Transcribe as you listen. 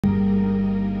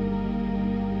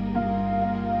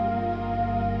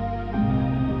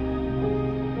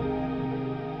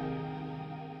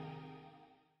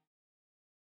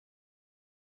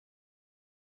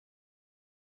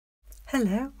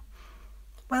Hello,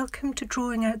 welcome to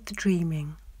Drawing Out the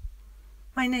Dreaming.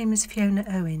 My name is Fiona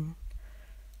Owen,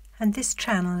 and this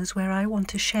channel is where I want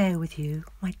to share with you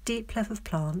my deep love of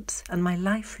plants and my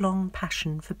lifelong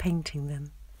passion for painting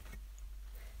them.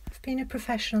 I've been a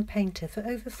professional painter for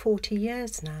over 40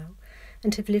 years now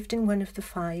and have lived in one of the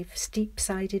 5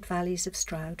 steep-sided valleys of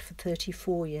Stroud for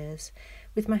 34 years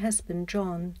with my husband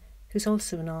John, who's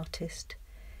also an artist.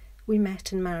 We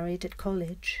met and married at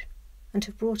college and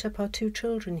have brought up our 2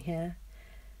 children here.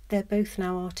 They're both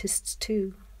now artists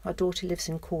too. Our daughter lives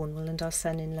in Cornwall and our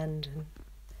son in London.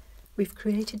 We've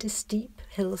created a steep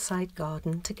hillside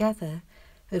garden together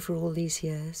over all these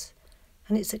years,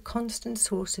 and it's a constant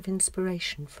source of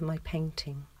inspiration for my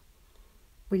painting.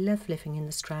 We love living in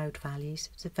the Stroud Valleys.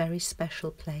 It's a very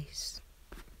special place.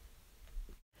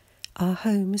 Our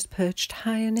home is perched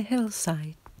high on a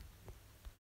hillside.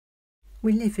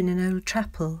 We live in an old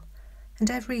chapel, and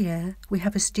every year we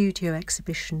have a studio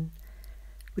exhibition,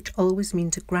 which always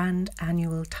means a grand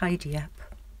annual tidy-up.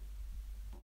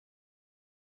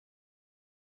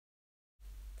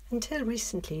 Until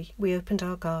recently, we opened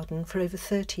our garden for over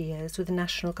 30 years with a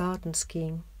national garden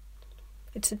scheme.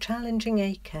 It's a challenging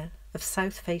acre of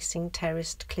south-facing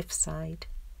terraced cliffside.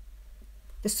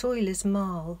 The soil is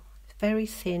marl, very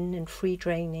thin and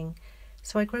free-draining,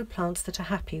 so I grow plants that are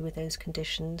happy with those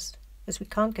conditions, as we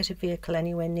can't get a vehicle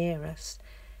anywhere near us,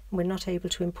 and we're not able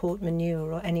to import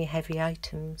manure or any heavy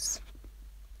items.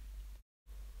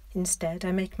 Instead,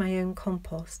 I make my own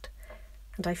compost,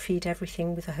 and I feed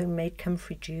everything with a homemade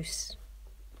comfrey juice.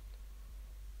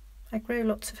 I grow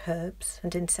lots of herbs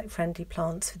and insect-friendly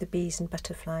plants for the bees and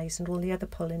butterflies and all the other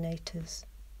pollinators.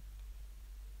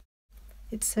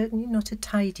 It's certainly not a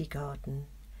tidy garden.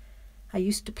 I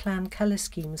used to plan colour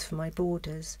schemes for my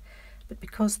borders, but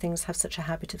because things have such a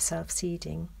habit of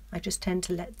self-seeding, I just tend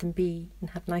to let them be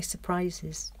and have nice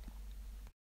surprises.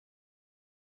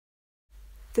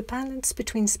 The balance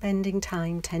between spending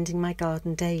time tending my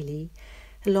garden daily,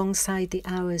 alongside the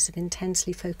hours of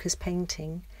intensely focused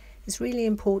painting, is really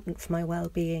important for my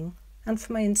well-being and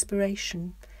for my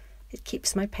inspiration. It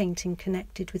keeps my painting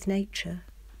connected with nature.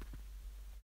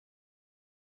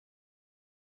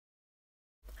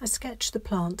 I sketch the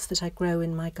plants that I grow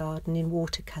in my garden in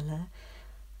watercolour,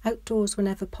 outdoors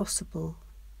whenever possible,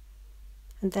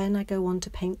 and then I go on to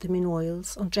paint them in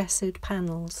oils on gessoed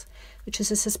panels, which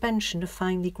is a suspension of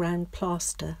finely ground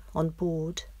plaster on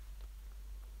board.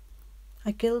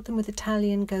 I gild them with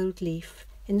Italian gold leaf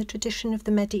in the tradition of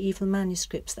the medieval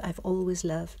manuscripts that I've always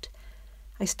loved.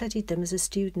 I studied them as a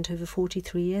student over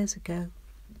 43 years ago.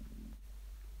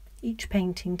 Each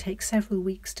painting takes several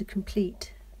weeks to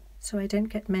complete, so I don't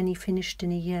get many finished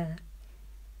in a year.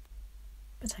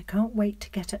 But I can't wait to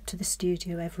get up to the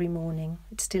studio every morning.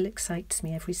 It still excites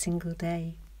me every single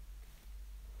day.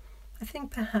 I think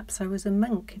perhaps I was a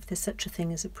monk, if there's such a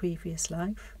thing as a previous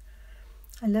life.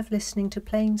 I love listening to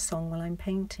plainsong while I'm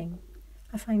painting.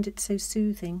 I find it so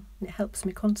soothing and it helps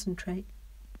me concentrate.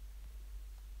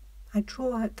 I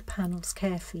draw out the panels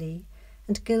carefully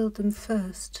and gild them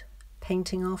first,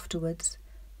 painting afterwards,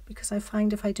 because I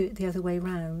find if I do it the other way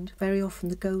round, very often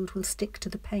the gold will stick to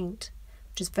the paint,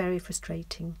 which is very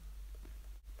frustrating.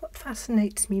 What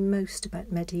fascinates me most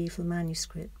about medieval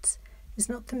manuscripts is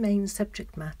not the main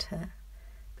subject matter,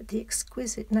 but the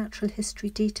exquisite natural history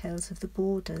details of the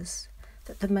borders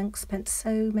that the monks spent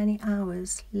so many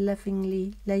hours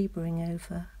lovingly labouring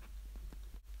over.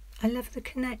 I love the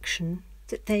connection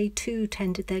that they too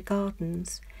tended their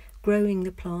gardens, growing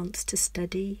the plants to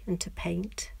study and to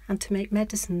paint and to make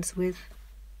medicines with.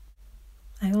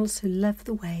 I also love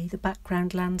the way the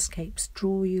background landscapes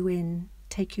draw you in,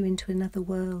 take you into another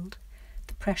world,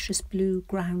 the precious blue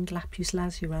ground lapis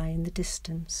lazuli in the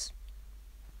distance.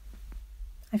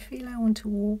 I feel I want to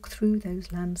walk through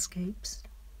those landscapes.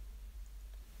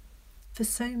 For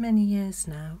so many years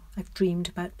now, I've dreamed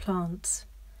about plants.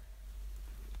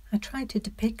 I try to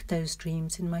depict those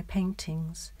dreams in my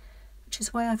paintings, which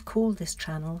is why I've called this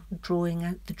channel Drawing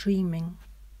Out the Dreaming.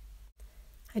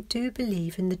 I do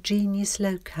believe in the genius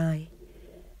loci,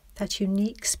 that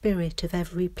unique spirit of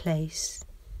every place.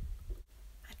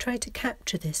 I try to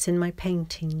capture this in my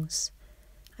paintings.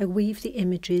 I weave the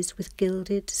images with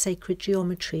gilded sacred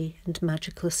geometry and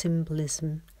magical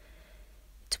symbolism.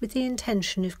 It's with the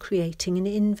intention of creating an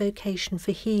invocation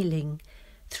for healing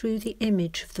through the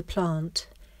image of the plant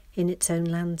in its own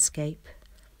landscape,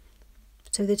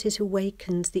 so that it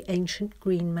awakens the ancient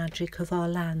green magic of our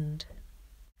land.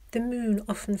 The moon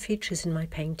often features in my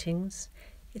paintings.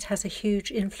 It has a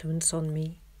huge influence on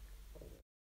me.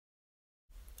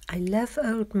 I love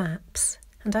old maps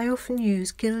and I often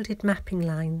use gilded mapping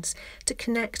lines to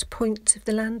connect points of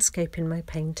the landscape in my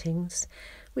paintings,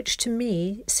 which to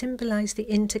me symbolise the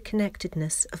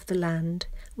interconnectedness of the land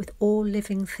with all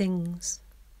living things.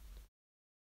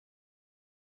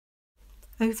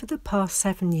 Over the past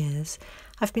 7 years,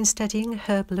 I've been studying a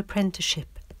herbal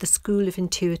apprenticeship at the School of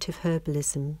Intuitive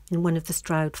Herbalism in one of the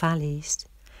Stroud Valleys.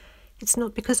 It's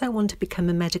not because I want to become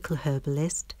a medical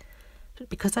herbalist, but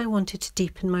because I wanted to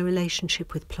deepen my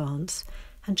relationship with plants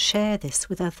and share this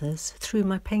with others through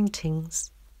my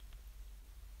paintings.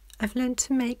 I've learned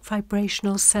to make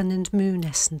vibrational sun and moon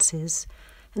essences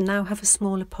and now have a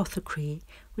small apothecary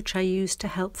which I use to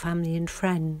help family and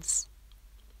friends.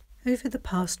 Over the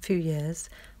past few years,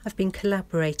 I've been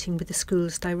collaborating with the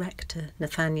school's director,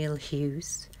 Nathaniel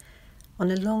Hughes,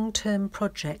 on a long-term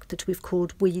project that we've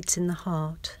called Weeds in the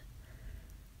Heart.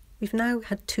 We've now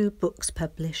had 2 books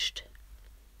published.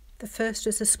 The first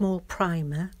is a small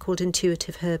primer called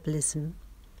Intuitive Herbalism,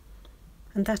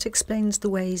 and that explains the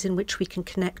ways in which we can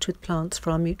connect with plants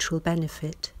for our mutual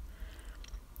benefit.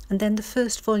 And then the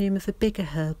first volume of a bigger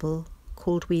herbal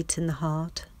called Weeds in the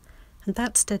Heart, and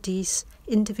that studies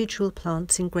individual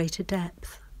plants in greater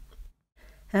depth.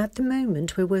 At the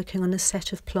moment we're working on a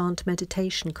set of plant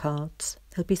meditation cards.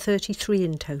 There'll be 33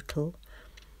 in total.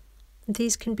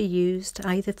 These can be used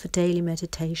either for daily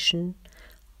meditation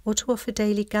or to offer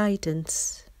daily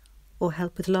guidance or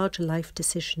help with larger life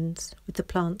decisions with the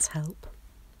plant's help.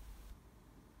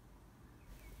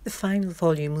 The final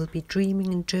volume will be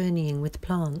Dreaming and Journeying with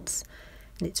Plants,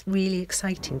 and it's really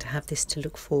exciting to have this to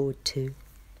look forward to.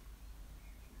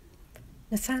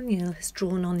 Nathaniel has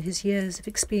drawn on his years of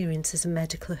experience as a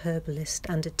medical herbalist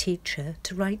and a teacher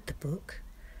to write the book,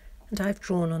 and I've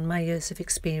drawn on my years of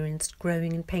experience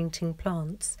growing and painting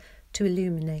plants to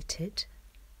illuminate it.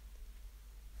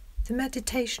 The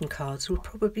meditation cards will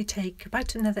probably take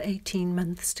about another 18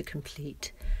 months to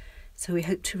complete, so we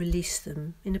hope to release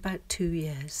them in about 2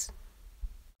 years.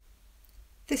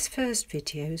 This first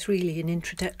video is really an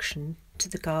introduction to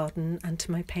the garden and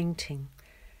to my painting,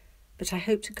 but I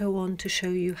hope to go on to show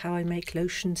you how I make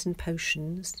lotions and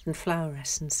potions and flower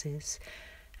essences,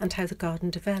 and how the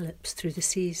garden develops through the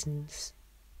seasons.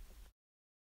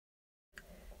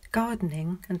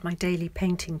 Gardening and my daily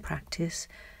painting practice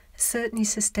has certainly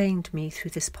sustained me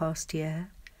through this past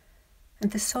year, and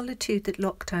the solitude that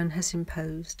lockdown has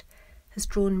imposed has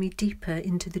drawn me deeper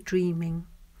into the dreaming.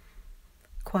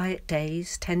 Quiet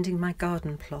days tending my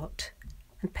garden plot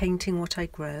and painting what I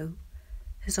grow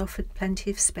has offered plenty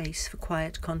of space for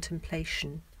quiet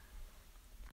contemplation.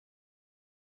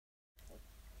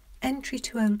 Entry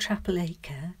to Old Chapel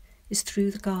Acre is through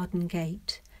the garden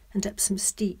gate and up some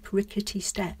steep, rickety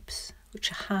steps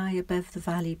which are high above the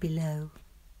valley below.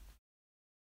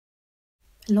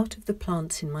 A lot of the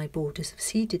plants in my borders have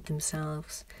seeded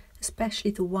themselves, especially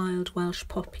the wild Welsh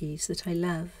poppies that I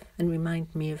love and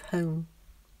remind me of home,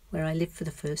 where I lived for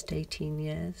the first 18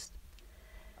 years.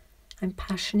 I'm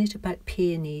passionate about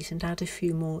peonies and add a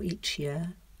few more each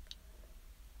year.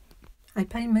 I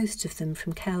buy most of them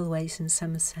from Kelways in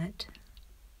Somerset.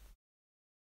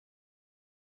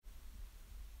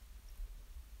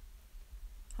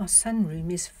 Our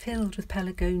sunroom is filled with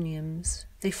pelargoniums.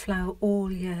 They flower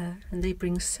all year and they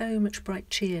bring so much bright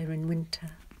cheer in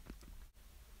winter.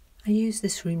 I use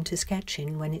this room to sketch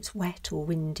in when it's wet or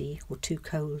windy or too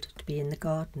cold to be in the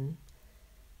garden.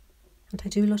 And I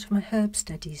do a lot of my herb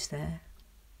studies there.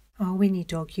 Our Winnie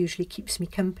dog usually keeps me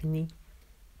company.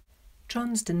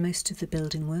 John's done most of the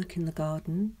building work in the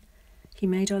garden. He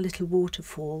made our little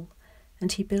waterfall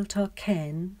and he built our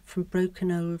cairn from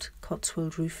broken old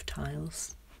Cotswold roof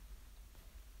tiles.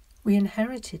 We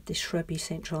inherited this shrubby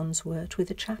St. John's wort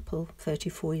with a chapel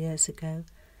 34 years ago.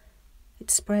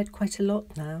 It's spread quite a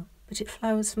lot now, but it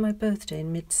flowers for my birthday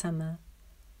in midsummer.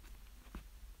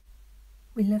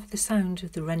 We love the sound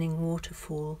of the running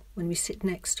waterfall when we sit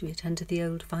next to it under the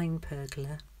old vine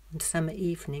pergola on summer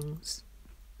evenings.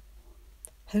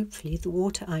 Hopefully the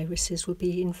water irises will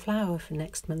be in flower for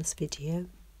next month's video.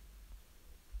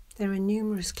 There are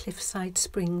numerous cliffside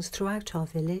springs throughout our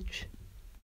village.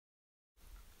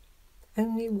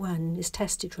 Only one is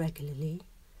tested regularly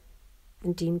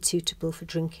and deemed suitable for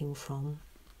drinking from.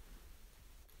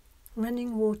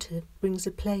 Running water brings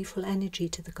a playful energy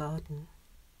to the garden.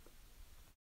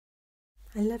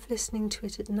 I love listening to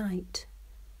it at night,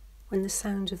 when the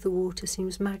sound of the water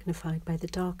seems magnified by the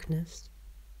darkness.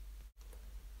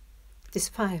 This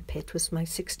fire pit was my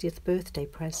 60th birthday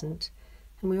present,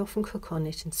 and we often cook on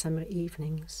it in summer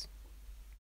evenings.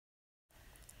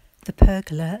 The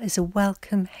pergola is a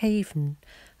welcome haven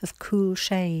of cool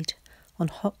shade on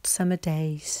hot summer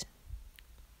days.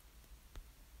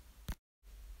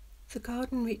 The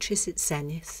garden reaches its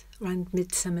zenith around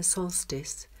midsummer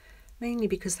solstice, mainly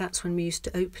because that's when we used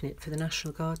to open it for the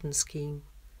National Garden Scheme.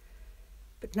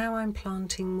 But now I'm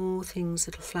planting more things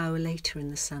that'll flower later in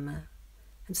the summer,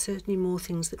 and certainly more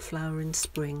things that flower in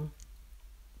spring.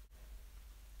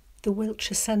 The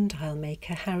Wiltshire sundial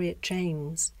maker Harriet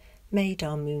James made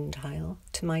our moon dial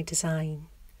to my design.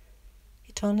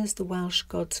 It honours the Welsh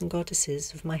gods and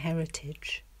goddesses of my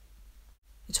heritage.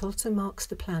 It also marks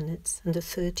the planets and the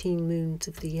 13 moons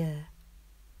of the year.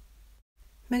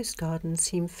 Most gardens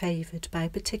seem favoured by a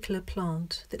particular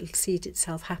plant that will seed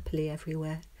itself happily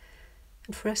everywhere,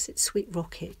 and for us it's Sweet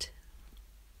Rocket.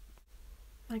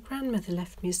 My grandmother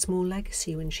left me a small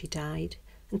legacy when she died,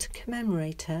 and to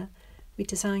commemorate her, we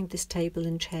designed this table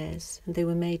and chairs, and they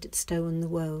were made at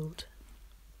Stow-on-the-Wold.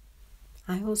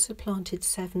 I also planted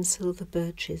 7 silver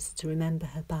birches to remember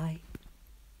her by.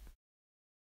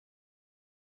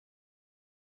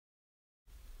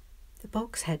 The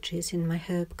box hedges in my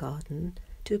herb garden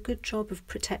do a good job of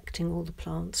protecting all the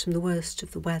plants from the worst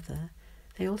of the weather.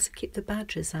 They also keep the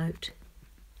badgers out.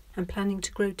 I'm planning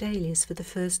to grow dahlias for the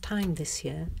first time this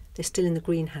year. They're still in the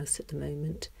greenhouse at the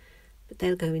moment, but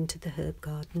they'll go into the herb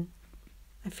garden.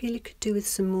 I feel it could do with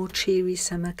some more cheery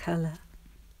summer colour.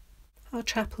 Our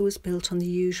chapel was built on the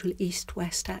usual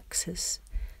east-west axis,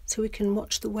 so we can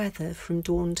watch the weather from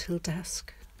dawn till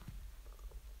dusk,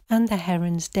 and the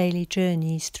herons' daily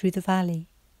journeys through the valley.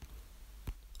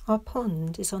 Our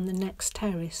pond is on the next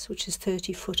terrace, which is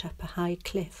 30 foot up a high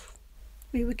cliff.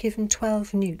 We were given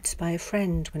 12 newts by a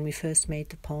friend when we first made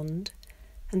the pond,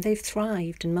 and they've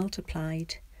thrived and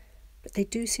multiplied, but they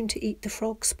do seem to eat the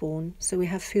frog spawn, so we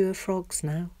have fewer frogs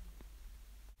now.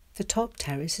 The top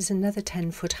terrace is another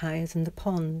 10 foot higher than the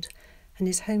pond, and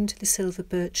is home to the silver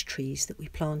birch trees that we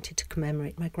planted to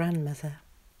commemorate my grandmother.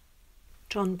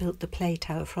 John built the play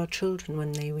tower for our children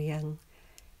when they were young.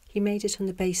 He made it on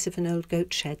the base of an old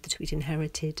goat shed that we'd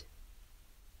inherited.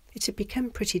 It had become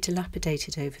pretty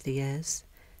dilapidated over the years,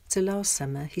 so last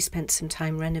summer he spent some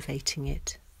time renovating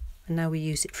it, and now we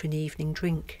use it for an evening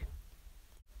drink.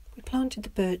 We planted the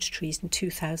birch trees in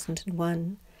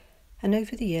 2001, and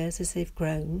over the years as they've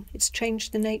grown, it's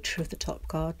changed the nature of the top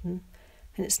garden,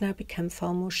 and it's now become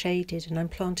far more shaded, and I'm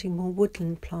planting more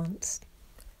woodland plants.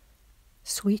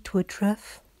 Sweet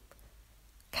woodruff,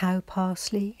 cow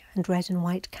parsley and red and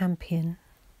white campion.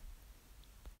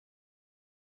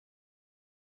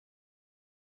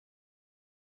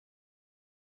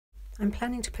 I'm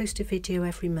planning to post a video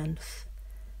every month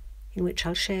in which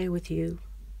I'll share with you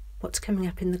what's coming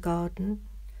up in the garden,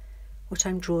 what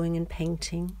I'm drawing and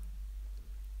painting,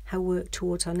 how work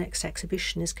towards our next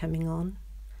exhibition is coming on,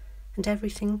 and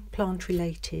everything plant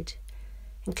related,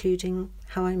 including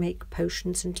how I make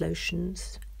potions and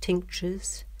lotions,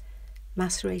 tinctures,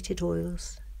 macerated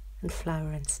oils and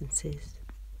flower essences.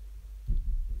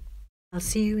 I'll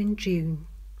see you in June,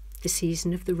 the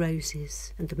season of the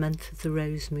roses and the month of the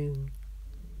rose moon.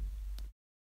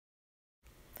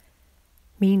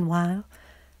 Meanwhile,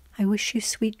 I wish you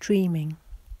sweet dreaming,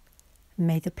 and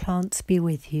may the plants be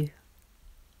with you.